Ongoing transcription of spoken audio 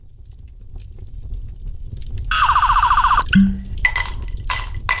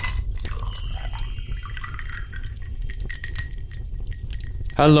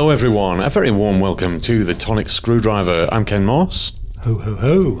Hello everyone, a very warm welcome to the Tonic Screwdriver. I'm Ken Moss. Ho ho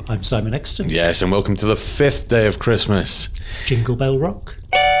ho, I'm Simon Exton. Yes, and welcome to the 5th day of Christmas. Jingle Bell Rock.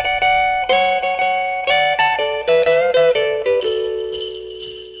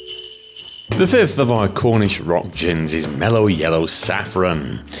 The 5th of our Cornish rock gins is Mellow Yellow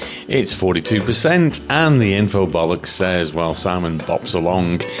Saffron. It's 42%, and the info bollocks says while Simon bops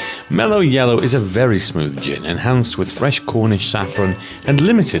along, Mellow Yellow is a very smooth gin, enhanced with fresh Cornish saffron and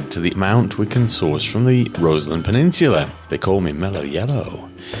limited to the amount we can source from the Roseland Peninsula. They call me Mellow Yellow.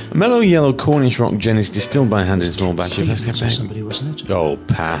 A Mellow Yellow Cornish rock gin is distilled by hand in small batches. Steve or somebody, wasn't it? Oh,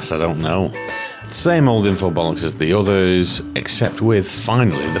 pass, I don't know. Same old info bollocks as the others, except with,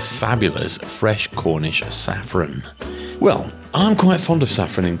 finally, the fabulous fresh Cornish saffron. Well, I'm quite fond of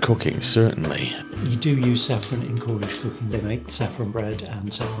saffron in cooking, certainly. You do use saffron in Cornish cooking. They make saffron bread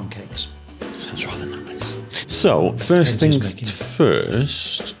and saffron cakes. Sounds rather nice. So, first things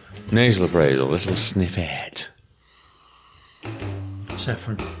first, nasal appraisal, a little sniff ahead.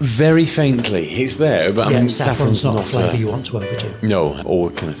 Saffron. Very faintly, it's there, but Yeah, I mean, saffron's not a flavour you want to overdo. No, or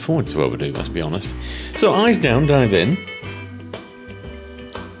can afford to overdo, let's be honest. So, eyes down, dive in.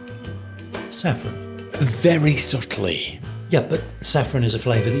 Saffron. Very subtly. Yeah, but saffron is a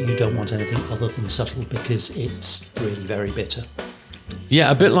flavour that you don't want anything other than subtle because it's really very bitter.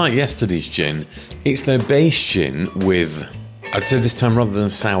 Yeah, a bit like yesterday's gin. It's their base gin with, I'd say this time rather than a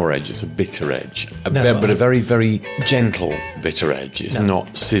sour edge, it's a bitter edge. But a very, very gentle bitter edge. It's not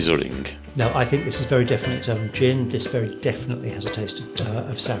scissoring. No, I think this is very definitely its own gin. This very definitely has a taste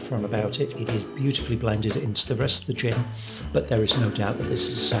of saffron about it. It is beautifully blended into the rest of the gin, but there is no doubt that this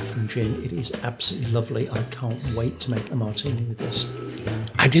is a saffron gin. It is absolutely lovely. I can't wait to make a martini with this.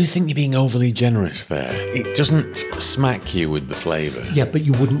 I do think you're being overly generous there. It doesn't smack you with the flavour. Yeah, but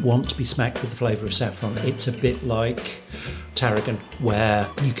you wouldn't want to be smacked with the flavour of saffron. It's a bit like tarragon, where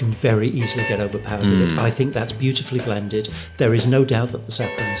you can very easily get overpowered with it. I think that's beautifully blended. There is no doubt that the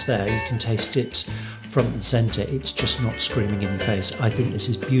saffron is there. You can taste it front and centre. It's just not screaming in your face. I think this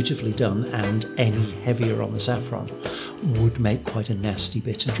is beautifully done, and any heavier on the saffron would make quite a nasty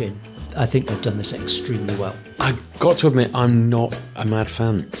bitter gin. I think they've done this extremely well. I've got to admit, I'm not a mad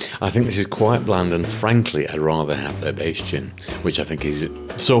fan. I think this is quite bland, and frankly, I'd rather have their base gin, which I think is,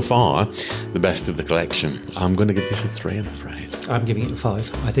 so far, the best of the collection. I'm going to give this a 3, I'm afraid. I'm giving it a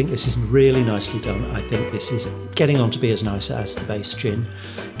 5. I think this is really nicely done. I think this is getting on to be as nice as the base gin.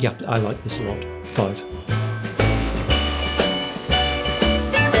 Yeah, I like this a lot. 5.